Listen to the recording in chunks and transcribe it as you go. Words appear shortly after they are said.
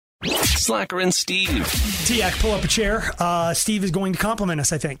Slacker and Steve. Tiak, pull up a chair. Steve is going to compliment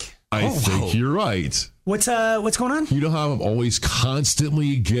us, I think. I think you're right. What's going on? You know how I'm always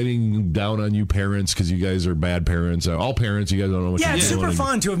constantly getting down on you parents because you guys are bad parents. All parents, you guys don't know what Yeah, you're it's doing. super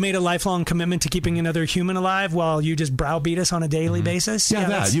fun to have made a lifelong commitment to keeping another human alive while you just browbeat us on a daily basis. Yeah,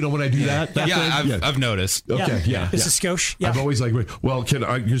 that. You know when I do that? I've noticed. Okay, yeah. This is Skosh. Yeah. I'm always like, well,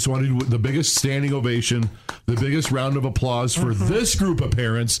 I just want to do the biggest standing ovation, the biggest round of applause for this group of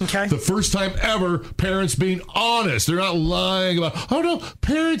parents. Okay. The first time ever parents being honest. They're not lying about, oh no,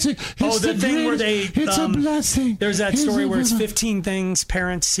 parenting. The thing where they... It's a blessing. There's that story where it's 15 things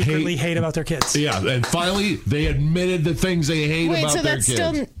parents secretly hate about their kids. Yeah, and finally they admitted the things they hate about their kids. Wait,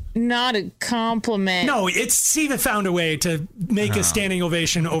 so that's still not a compliment. No, it's Steven found a way to make a standing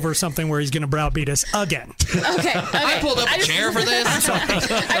ovation over something where he's going to browbeat us again. Okay. I pulled up a chair for this.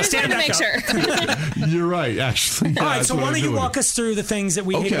 I just wanted to make sure. You're right, actually. All right, so why don't you walk us through the things that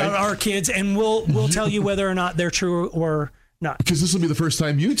we hate about our kids, and we'll tell you whether or not they're true or not. Because this will be the first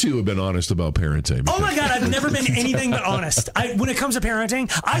time you two have been honest about parenting. Oh my God, I've never been anything but honest. When it comes to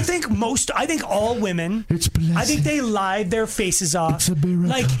parenting, I think all women, I think they lied their faces off. It's a miracle.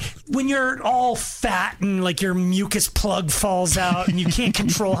 Like when you're all fat and like your mucus plug falls out and you can't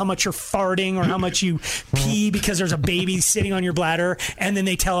control how much you're farting or how much you pee because there's a baby sitting on your bladder, and then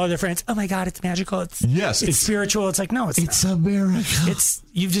they tell other friends, oh my God, it's magical. It's spiritual. It's like, no, it's a miracle.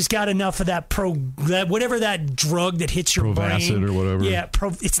 You've just got enough of that whatever that drug that hits your brain. Provacid or whatever. Yeah,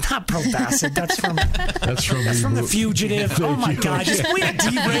 it's not Provacid. That's from The Fugitive. Oh my God, just we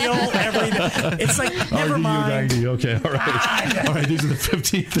derail everything. It's like never mind. Okay, all right. All right, these are the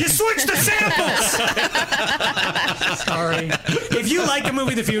 15 things. You switched the samples. Sorry. If you like the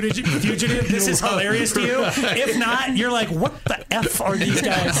movie The Fugitive, this is hilarious to you. If not, you're like, what the F are these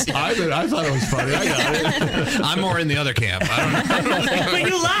guys? I thought it was funny. I got it. I'm more in the other camp. I don't know. But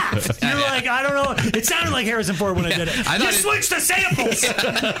you laughed. You're like, I don't know. It sounded like Harrison Ford when I did it. You switched the samples.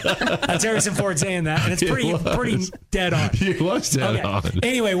 That's Harrison Ford saying that, and it's pretty dead on. He was dead on.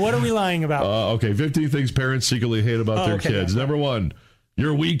 Anyway, what are we lying about? Okay, 15 things parents secretly hate about their kids. Number one,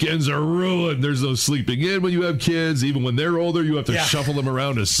 your weekends are ruined. There's no sleeping in when you have kids. Even when they're older, you have to shuffle them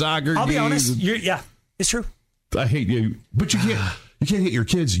around to soccer games. I'll be honest. It's true. I hate you, but you can't. You can't hate your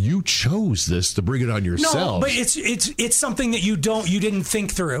kids. You chose this to bring it on yourself. No, but it's something that you didn't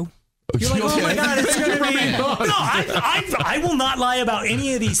think through. You're like, oh my God, it's going to be... No, I will not lie about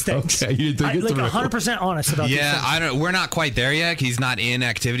any of these things. Okay, you didn't think it through. 100% honest about these things. We're not quite there yet. He's not in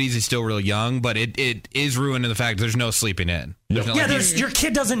activities. He's still real young, but it is ruined in the fact there's no sleeping in. Your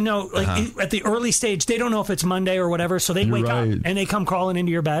kid doesn't know, at the early stage, they don't know if it's Monday or whatever, so they wake up and they come crawling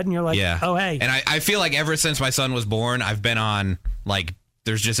into your bed and you're like, oh, hey. And I feel like ever since my son was born, I've been on,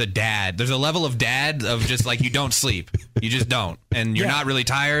 there's just there's a level of dad of just you don't sleep. You just don't. And you're not really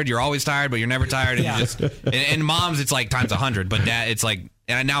tired. You're always tired, but you're never tired. And and moms, it's times 100. But dad, it's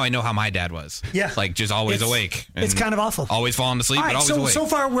and now I know how my dad was. Yeah. Just always awake. It's kind of awful. Always falling asleep, but always awake. So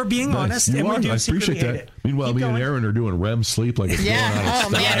far, we're being honest. And we do I appreciate that. It. Meanwhile, me and Aaron are doing REM sleep like it's going out of style. Oh,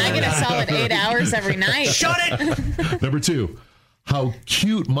 man, I get a solid 8 hours every night. Shut it! Number two, how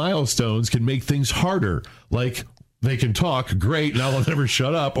cute milestones can make things harder. They can talk, great, now they'll never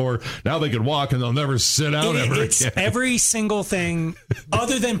shut up, or now they can walk and they'll never sit down ever it's again. Every single thing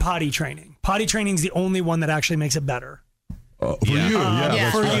other than potty training. Potty training is the only one that actually makes it better. For you.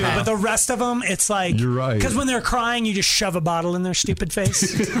 But the rest of them, it's you're right. Because when they're crying, you just shove a bottle in their stupid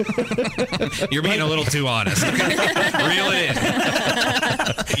face. You're being a little too honest. Reel it in.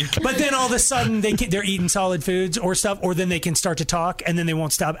 But then all of a sudden, they're eating solid foods or stuff, or then they can start to talk, and then they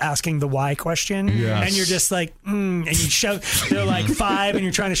won't stop asking the why question. Yes. And you're just and you shove, they're 5, and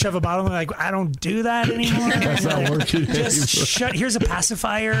you're trying to shove a bottle, and they're like, I don't do that anymore. That's not working. Just shut, here's a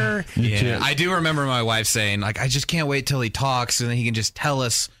pacifier. Yeah, I do remember my wife saying, I just can't wait till he talks, and then he can just tell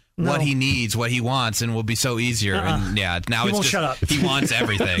us what he needs, what he wants, and it will be so easier. And now he won't shut up. He wants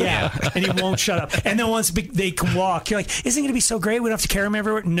everything. And he won't shut up. And then once they can walk, you're like, isn't it going to be so great? We don't have to carry him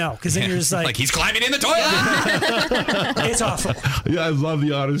everywhere. No, because then you're just like he's climbing in the toilet. It's awful. Yeah, I love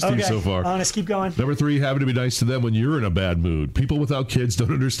the honesty so far. Honest, keep going. Number 3, having to be nice to them when you're in a bad mood. People without kids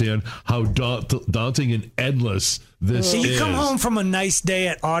don't understand how daunting and endless this is. You come home from a nice day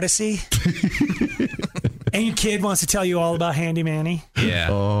at Odyssey. And your kid wants to tell you all about Handy Manny. Yeah.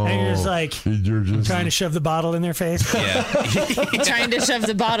 And you're just trying to shove the bottle in their face. Yeah. Trying to shove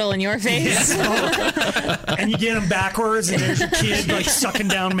the bottle in your face. And you get them backwards, and there's your kid sucking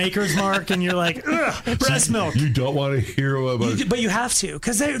down Maker's Mark, and you're like, ugh, breast milk. You don't want to hear about but you have to,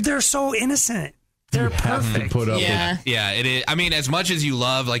 because they're so innocent. They're perfect. Put up it is. I mean, as much as you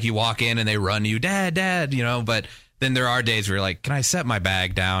love, you walk in and they run you, dad, but then there are days where you're like, can I set my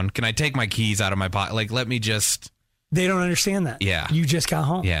bag down? Can I take my keys out of my pocket? Like, let me just. They don't understand that. Yeah. You just got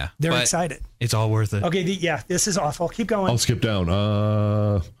home. Yeah. They're But excited. It's all worth it. Okay. This is awful. Keep going. I'll skip down.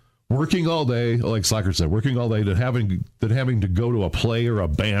 Working all day, like Slacker said, working all day, than having to go to a play or a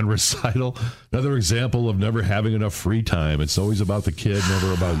band recital. Another example of never having enough free time. It's always about the kid,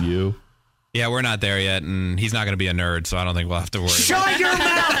 never about you. Yeah, we're not there yet, and he's not going to be a nerd, so I don't think we'll have to worry. Shut your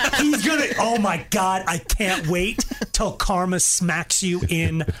mouth! He's gonna. Oh my God! I can't wait till karma smacks you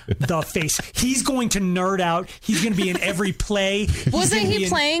in the face. He's going to nerd out. He's going to be in every play. Wasn't he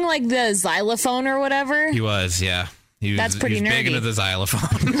playing like the xylophone or whatever? He was, yeah. That's pretty he was big nerdy. into the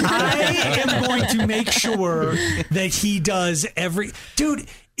xylophone. I am going to make sure that he does every. Dude,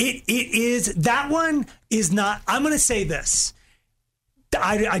 it is. That one is not. I'm going to say this.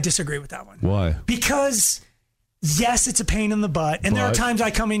 I disagree with that one. Why? Because, yes, it's a pain in the butt. And there are But- times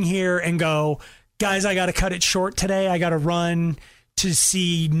I come in here and go, guys, I got to cut it short today. I got to run to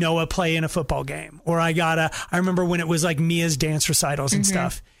see Noah play in a football game. Or I remember when it was like Mia's dance recitals and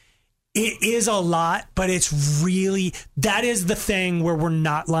stuff. It is a lot, but it's really, that is the thing where we're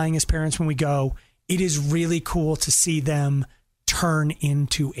not lying as parents when we go, it is really cool to see them turn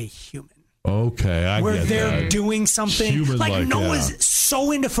into a human. Okay, I Where get they're that. doing something Human-like, Noah's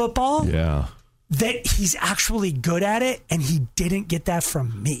so into football Yeah. that he's actually good at it, and he didn't get that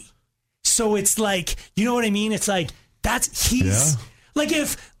from me. So it's like, you know what I mean? It's like like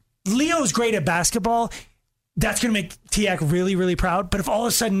if Leo's great at basketball, that's going to make Tiak really, really proud. But if all of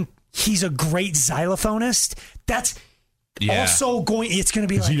a sudden he's a great xylophonist, that's also it's going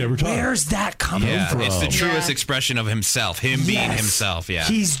to be he never like, taught. where's that coming from? It's the truest expression of himself, him being himself. Yeah.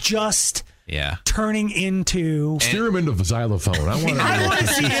 He's just Yeah. turning into. Steer him into the xylophone. I want to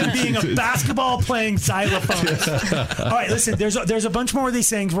see him being a basketball playing xylophonist. All right, listen, there's a bunch more of these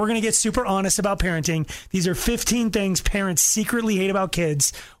things. We're going to get super honest about parenting. These are 15 things parents secretly hate about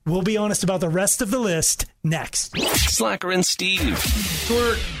kids. We'll be honest about the rest of the list next. Slacker and Steve.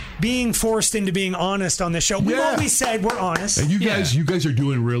 We're being forced into being honest on this show. We've always said we're honest. And you guys are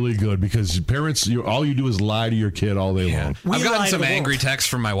doing really good because parents, all you do is lie to your kid all day long. We I've lie gotten to some the angry world. texts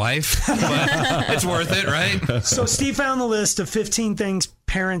from my wife, but it's worth it, right? So Steve found the list of 15 things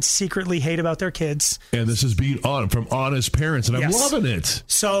parents secretly hate about their kids. And this is being from honest parents, and I'm Yes. loving it.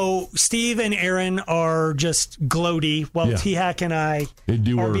 So Steve and Aaron are just gloaty, while T-Hack and I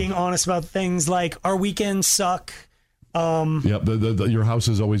are being honest about things like our weekends suck. Yep, your house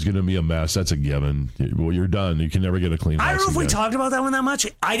is always going to be a mess. That's a given. Well, you're done. You can never get a clean house. I don't know if we again. talked about that one that much.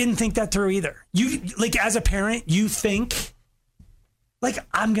 I didn't think that through either. You like as a parent, you think like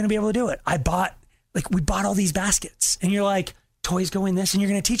I'm going to be able to do it. We bought all these baskets, and you're like, toys go in this, and you're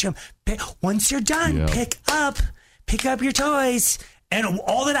going to teach them. Once you're done, pick up your toys. And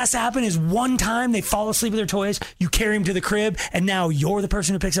all that has to happen is one time they fall asleep with their toys, you carry them to the crib, and now you're the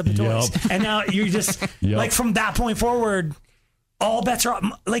person who picks up the toys. And now you're just like from that point forward, all bets are up.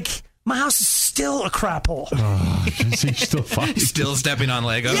 Like my house is still a crap hole. He's still fine. Still stepping on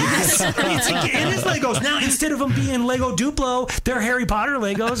Legos. Yes, it is Legos. Now, instead of them being Lego Duplo, they're Harry Potter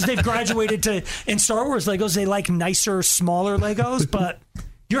Legos. They've graduated to, in Star Wars Legos, they like nicer, smaller Legos, but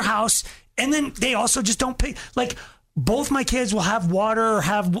your house, and then they also just don't pick, like, both my kids will have water or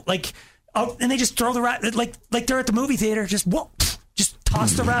have, like, and they just throw the wrap, like they're at the movie theater, just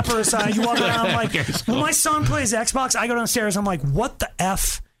toss the wrapper aside. You walk around, like, when my son plays Xbox, I go downstairs, I'm like, what the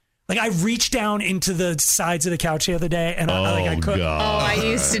F? Like, I reached down into the sides of the couch the other day, and I couldn't. God. I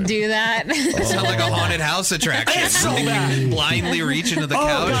used to do that. It sounds like a haunted house attraction. It's so You bad. blindly reach into the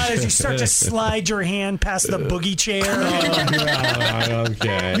couch. God, as you start to slide your hand past the boogie chair.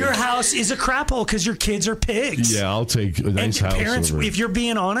 Okay. Your house is a crap hole because your kids are pigs. Yeah, I'll take a nice and house. parents, over. if you're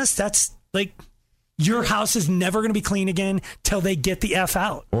being honest, that's like your house is never going to be clean again till they get the F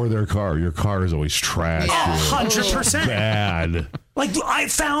out. Or their car. Your car is always trash. 100%. Bad. Like, I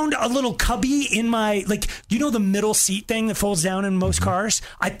found a little cubby in my, like, you know, the middle seat thing that folds down in most cars?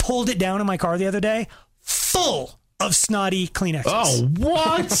 I pulled it down in my car the other day, full of snotty Kleenexes. Oh,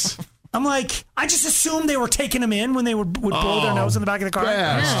 what? I'm like, I just assumed they were taking them in when they would blow their nose in the back of the car.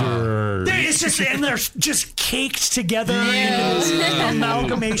 Bastard. It's just, and they're just caked together into this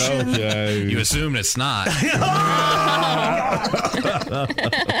amalgamation. Okay. You assume it's not.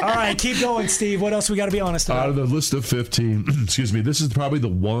 All right, keep going, Steve. What else we got to be honest Out about? of the list of 15, excuse me, this is probably the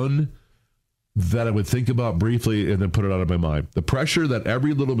one that I would think about briefly and then put it out of my mind. The pressure that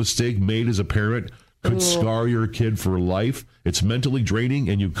every little mistake made as a parent could scar your kid for life. It's mentally draining,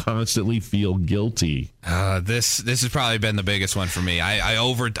 and you constantly feel guilty. This has probably been the biggest one for me.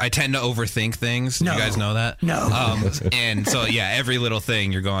 I tend to overthink things. No. You guys know that? No. And so every little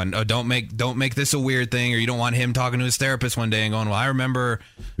thing you're going, oh, don't make this a weird thing, or you don't want him talking to his therapist one day and going, well, I remember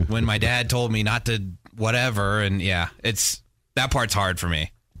when my dad told me not to whatever, and it's that part's hard for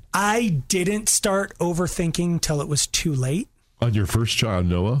me. I didn't start overthinking till it was too late. On your first child,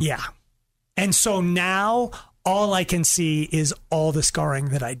 Noah? Yeah. And so now all I can see is all the scarring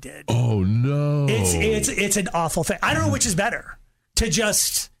that I did. Oh, no. It's an awful thing. I don't know which is better, to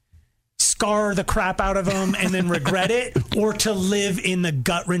just scar the crap out of them and then regret it, or to live in the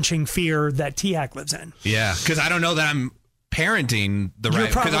gut-wrenching fear that Tiak lives in. Yeah, because I don't know that I'm parenting the right,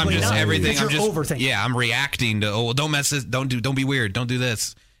 because I'm just not. everything. You're overthinking. Yeah, I'm reacting to, oh, well, don't mess this, don't be weird, don't do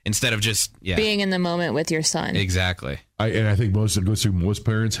this, instead of just being in the moment with your son. Exactly. I think it goes through most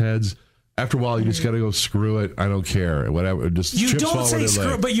parents' heads. After a while, you just got to go, screw it. I don't care. Whatever. Just You chips don't fall say where they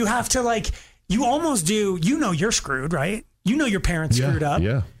screw, lay. but you have to, you almost do. You know you're screwed, right? You know your parents screwed up.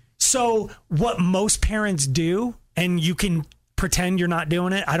 Yeah. So what most parents do, and you can pretend you're not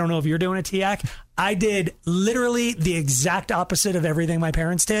doing it. I don't know if you're doing it, Tiak. I did literally the exact opposite of everything my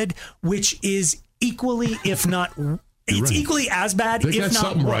parents did, which is equally, if not, it's right. equally as bad, They if got not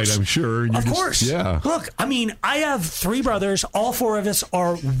something worse. right, I'm sure. Of course. Yeah. Look, I mean, I have 3 brothers. All 4 of us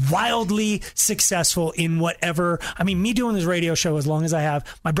are wildly successful in whatever. I mean, me doing this radio show as long as I have,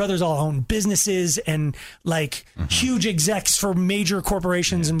 my brothers all own businesses and huge execs for major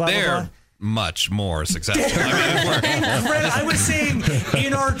corporations and blah, blah, blah. They're much more successful. I was saying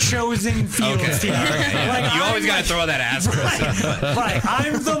in our chosen fields. Okay. Yeah. You always got to throw that asterisk. Right.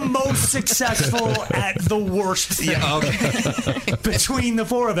 I'm the most successful at the worst thing between the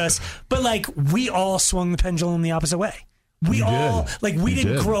 4 of us. But we all swung the pendulum the opposite way. We all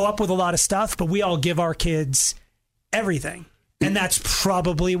didn't grow up with a lot of stuff, but we all give our kids everything. And that's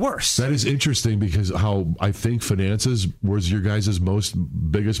probably worse. That is interesting, because how I think finances was your guys'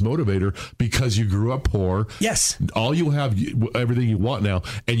 biggest motivator, because you grew up poor. Yes. All you have, everything you want now,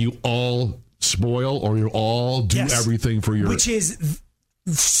 and you all spoil, or you all do everything for your... Which is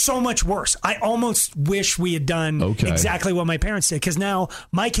so much worse. I almost wish we had done exactly what my parents did, because now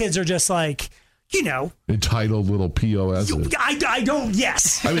my kids are just entitled little POSs. I don't.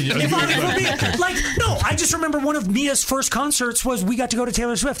 Yes. I mean, I just remember one of Mia's first concerts was we got to go to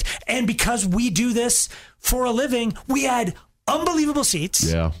Taylor Swift, and because we do this for a living, we had unbelievable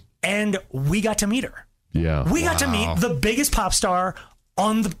seats. Yeah. And we got to meet her. Yeah. We got to meet the biggest pop star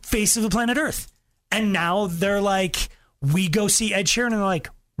on the face of the planet Earth, and now they're like, we go see Ed Sheeran, and they're like,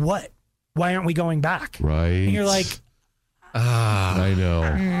 what? Why aren't we going back? Right. And you're like, I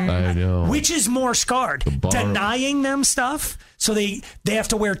know. Which is more scarred? Denying them stuff so they have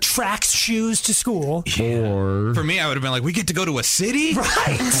to wear Trax shoes to school? Or for me, I would have been like, we get to go to a city?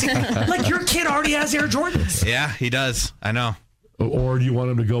 Right. Your kid already has Air Jordans. Yeah, he does. I know. Or do you want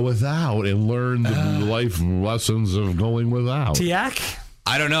him to go without and learn the life lessons of going without? Tiak?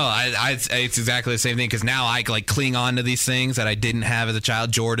 I don't know. It's exactly the same thing, because now I cling on to these things that I didn't have as a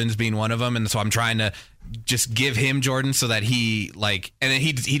child, Jordans being one of them, and so I'm trying to just give him Jordan so that he and then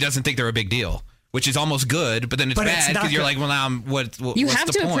he doesn't think they're a big deal, which is almost good, but then it's bad because you're like, well, now what's you what's have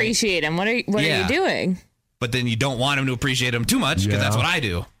the to point? Appreciate him. What are you doing? But then you don't want him to appreciate him too much, because that's what I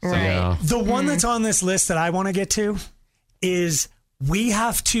do. Right. Yeah. The one that's on this list that I want to get to is we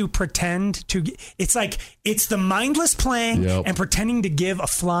have to pretend to. It's the mindless playing and pretending to give a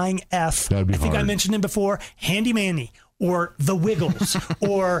flying F. That'd be I hard. mentioned him before. Handy Manny or the Wiggles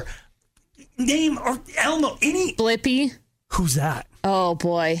or name or Elmo. Blippi. Who's that? Oh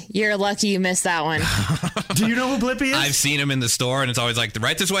boy, you're lucky you missed that one. Do you know who Blippi is? I've seen him in the store, and it's always like,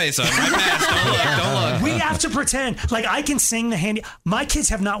 right this way, son. Right past. Don't look. We have to pretend I can sing the Handy. My kids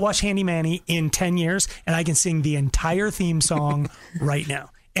have not watched Handy Manny in 10 years, and I can sing the entire theme song right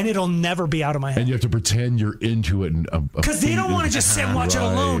now. And it'll never be out of my head. And you have to pretend you're into it. Because they don't want to just sit and watch it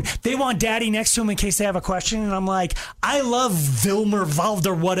alone. They want daddy next to them in case they have a question. And I'm like, I love Vilmer Wald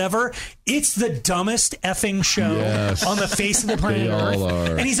or whatever. It's the dumbest effing show on the face of the planet Earth.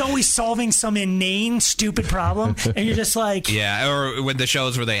 And he's always solving some inane, stupid problem. And you're just like... Yeah, or when the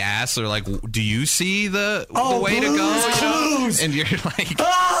shows where they ask, they're like, do you see the way to go? Clues. And you're like...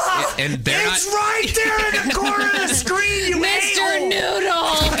 and it's right there in the corner of the screen, you Mr.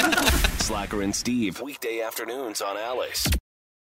 Noodle! Slacker and Steve, weekday afternoons on Alice.